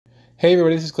Hey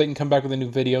everybody, this is Clayton, come back with a new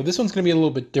video. This one's going to be a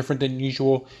little bit different than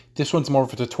usual. This one's more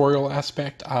of a tutorial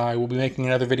aspect. I will be making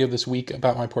another video this week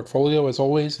about my portfolio as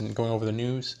always and going over the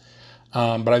news.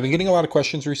 But I've been getting a lot of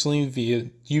questions recently via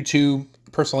YouTube,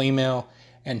 personal email,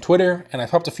 and Twitter, and I've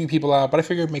helped a few people out, but I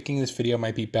figured making this video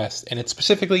might be best. And it's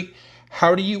specifically,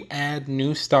 how do you add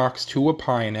new stocks to a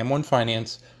pie in M1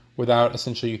 Finance without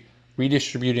essentially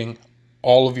redistributing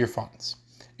all of your funds?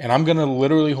 And I'm going to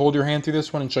literally hold your hand through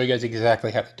this one and show you guys exactly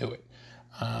how to do it.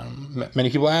 Many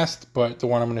people asked, but the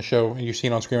one I'm going to show you're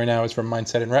seeing on screen right now is from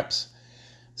Mindset and Reps.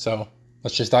 So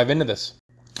let's just dive into this.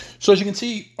 So as you can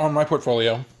see on my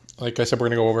portfolio, like I said, we're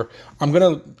going to go over, I'm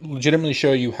going to legitimately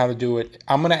show you how to do it.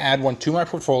 I'm going to add one to my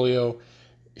portfolio,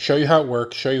 show you how it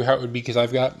works, show you how it would be, because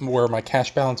I've got where my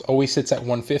cash balance always sits at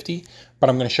 150, but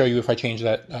I'm going to show you if I change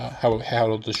that, how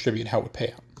it'll distribute, how it would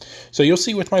pay out. So you'll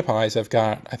see with my pies, I think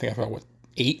I've got what,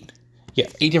 8? Yeah,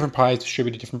 8 different pies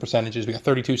distributed different percentages. We got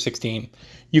 32, 16.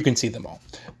 You can see them all.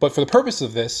 But for the purpose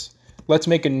of this, let's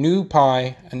make a new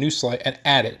pie, a new slice, and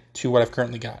add it to what I've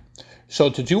currently got. So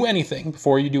to do anything,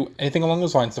 before you do anything along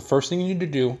those lines, the first thing you need to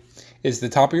do is the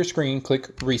top of your screen,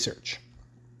 click Research.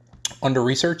 Under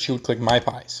Research, you would click My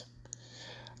Pies.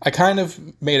 I kind of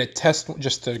made a test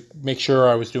just to make sure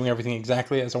I was doing everything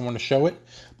exactly as I want to show it,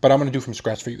 but I'm going to do from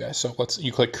scratch for you guys. So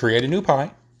you click Create a New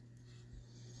Pie.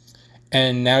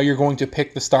 And now you're going to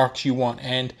pick the stocks you want.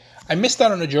 And I missed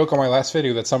out on a joke on my last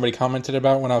video that somebody commented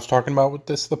about when I was talking about with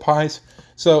the pies.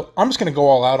 So I'm just going to go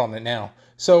all out on it now.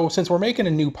 So since we're making a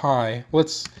new pie,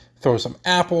 let's throw some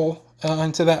apple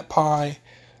into that pie.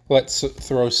 Let's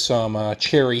throw some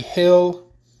Cherry Hill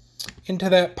into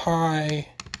that pie.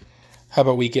 How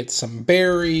about we get some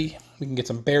berry? We can get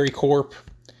some Berry Corp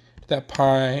to that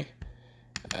pie.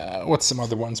 What's some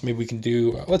other ones? Maybe we can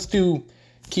do, let's do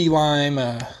Key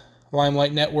Lime,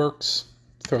 Limelight Networks,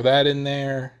 throw that in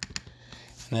there,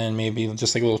 and then maybe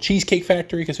just like a little Cheesecake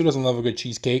Factory, because who doesn't love a good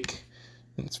cheesecake?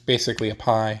 It's basically a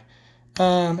pie.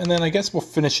 And then I guess we'll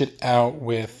finish it out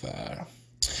with,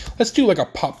 let's do like a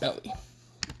potbelly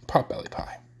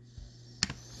pie.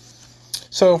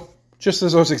 So just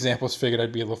as those examples, figured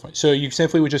I'd be a little funny. So you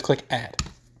simply would just click Add.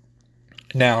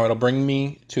 Now it'll bring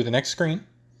me to the next screen,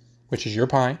 which is your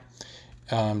pie.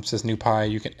 It says New Pie.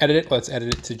 You can edit it. Let's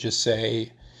edit it to just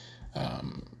say,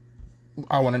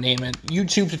 I want to name it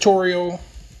YouTube tutorial.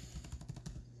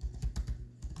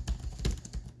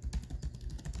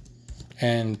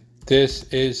 And this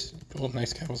is, oh,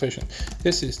 nice capitalization.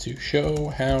 This is to show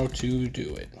how to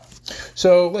do it.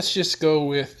 So let's just go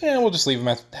with, we'll just leave them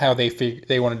at how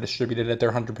they want to distribute it at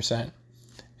their 100%.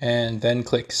 And then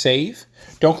click Save.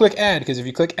 Don't click Add, because if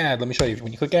you click Add, let me show you.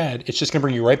 When you click Add, it's just going to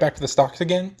bring you right back to the stocks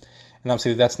again. And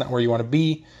obviously that's not where you want to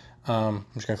be. I'm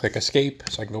just going to click Escape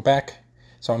so I can go back.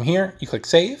 So I'm here. You click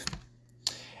Save.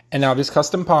 And now this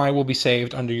custom pie will be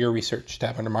saved under your Research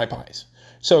tab under My Pies.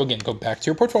 So again, go back to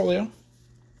your portfolio.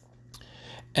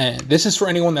 And this is for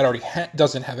anyone that already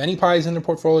doesn't have any pies in their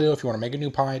portfolio. If you want to make a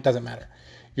new pie, it doesn't matter.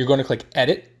 You're going to click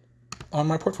Edit on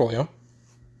My Portfolio.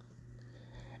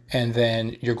 And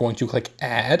then you're going to click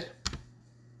Add.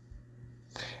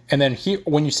 And then here,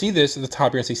 when you see this at the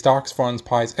top, you're going to see Stocks, Funds,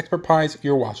 Pies, Expert Pies,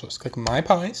 your watch list. Click My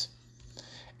Pies.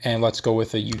 And let's go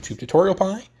with a YouTube tutorial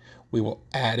pie. We will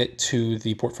add it to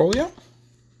the portfolio.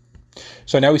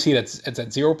 So now we see that it's at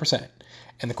 0%.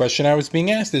 And the question I was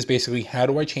being asked is basically, how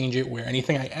do I change it where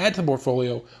anything I add to the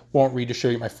portfolio won't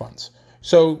redistribute my funds?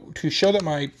 So to show that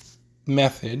my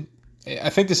method,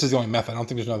 I think this is the only method. I don't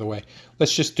think there's another way.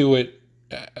 Let's just do it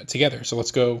together. So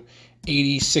let's go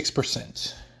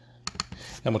 86%.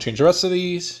 And we'll change the rest of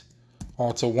these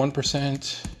all to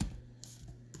 1%.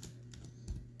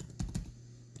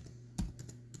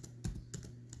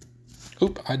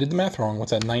 Oop, I did the math wrong.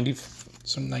 What's that, 90?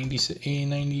 So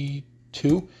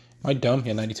 92? Am I dumb?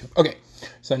 Yeah, 92. Okay,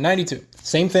 so 92.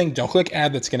 Same thing, don't click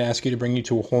Add. That's gonna ask you to bring you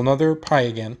to a whole nother pie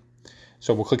again.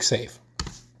 So we'll click Save.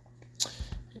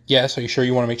 Yes, are you sure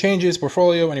you wanna make changes?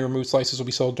 Portfolio, any removed slices will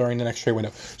be sold during the next trade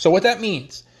window. So what that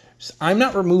means, I'm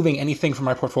not removing anything from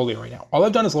my portfolio right now. All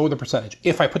I've done is lower the percentage.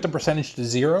 If I put the percentage to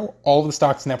 0, all of the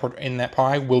stocks in that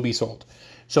pie will be sold.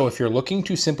 So if you're looking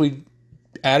to simply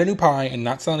add a new pie and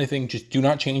not sell anything, just do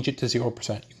not change it to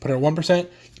 0%. You put it at 1%,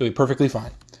 you'll be perfectly fine.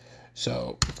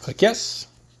 So click Yes,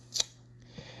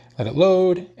 let it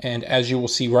load, and as you will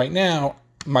see right now,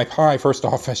 my pie, first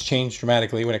off, has changed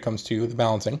dramatically when it comes to the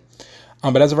balancing.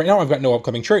 But as of right now, I've got no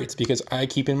upcoming trades because I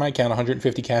keep in my account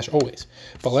 150 cash always.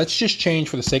 But let's just change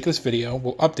for the sake of this video.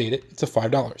 We'll update it to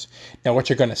 $5. Now, what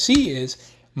you're going to see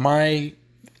is my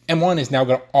M1 is now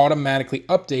going to automatically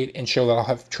update and show that I'll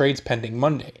have trades pending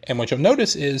Monday. And what you'll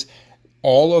notice is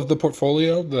all of the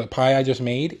portfolio, the pie I just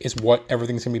made, is what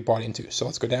everything's going to be bought into. So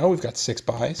let's go down. We've got 6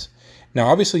 buys. Now,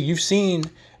 obviously, you've seen,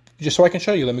 just so I can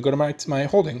show you, let me go to my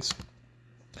holdings.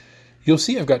 You'll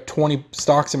see I've got 20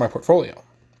 stocks in my portfolio.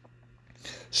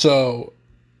 So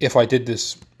if I did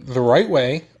this the right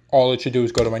way, all it should do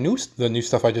is go to the new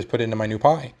stuff I just put into my new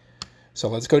pie. So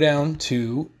let's go down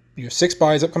to your 6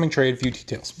 buys, upcoming trade, view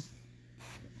details.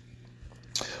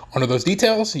 Under those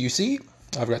details, you see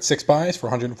I've got 6 buys for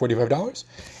 $145,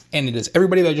 and it is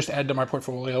everybody that I just added to my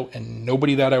portfolio and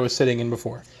nobody that I was sitting in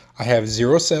before. I have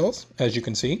 0 sales, as you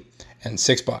can see, and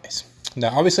 6 buys. Now,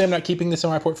 obviously, I'm not keeping this in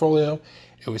my portfolio.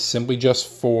 It was simply just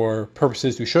for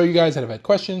purposes to show you guys that have had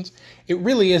questions. It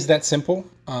really is that simple.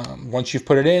 Once you've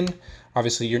put it in,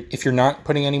 obviously, if you're not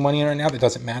putting any money in right now, that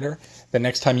doesn't matter. The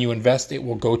next time you invest, it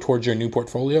will go towards your new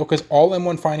portfolio, because all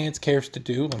M1 Finance cares to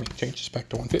do, let me change this back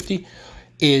to 150,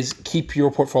 is keep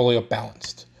your portfolio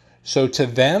balanced. So to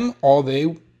them, all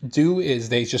they do is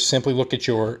they just simply look at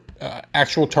your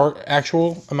actual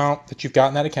amount that you've got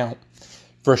in that account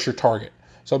versus your target.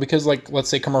 So because, like, let's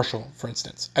say commercial, for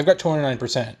instance, I've got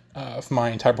 29% of my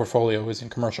entire portfolio is in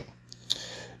commercial.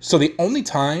 So the only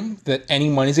time that any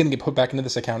money is going to get put back into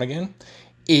this account again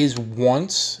is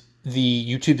once the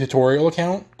YouTube tutorial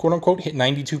account, quote unquote, hit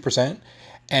 92%.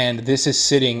 And this is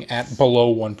sitting at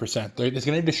below 1%. It's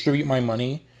going to distribute my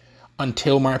money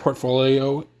until my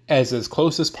portfolio is as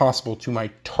close as possible to my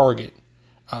target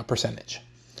percentage.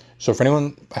 So for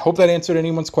anyone, I hope that answered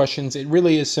anyone's questions. It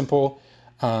really is simple.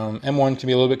 M1 can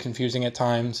be a little bit confusing at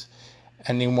times.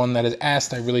 Anyone that has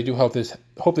asked, I really do hope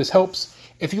this helps.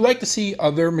 If you'd like to see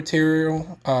other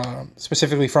material,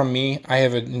 specifically from me, I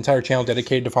have an entire channel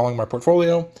dedicated to following my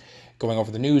portfolio, going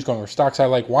over the news, going over stocks I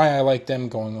like, why I like them,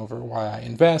 going over why I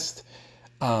invest.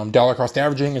 Dollar cost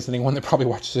averaging, as anyone that probably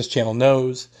watches this channel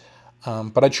knows.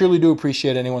 But I truly do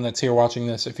appreciate anyone that's here watching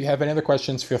this. If you have any other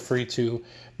questions, feel free to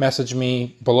message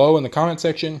me below in the comment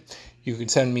section. You can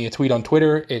send me a tweet on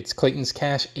Twitter. It's Clayton's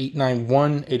Cash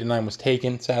 891. 89 was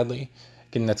taken, sadly.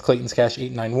 Again, that's Clayton's Cash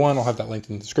 891. I'll have that linked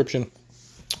in the description.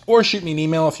 Or shoot me an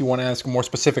email if you want to ask a more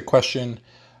specific question.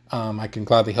 I can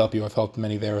gladly help you. I've helped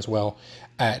many there as well.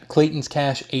 At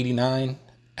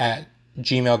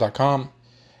claytonscash89@gmail.com.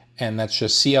 And that's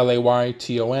just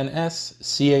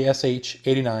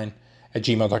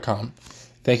ClaytonsCash89@gmail.com.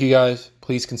 Thank you guys.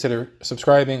 Please consider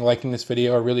subscribing, liking this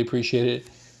video. I really appreciate it.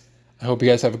 I hope you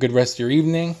guys have a good rest of your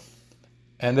evening.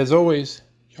 And as always,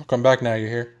 y'all come back now, you're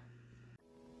here.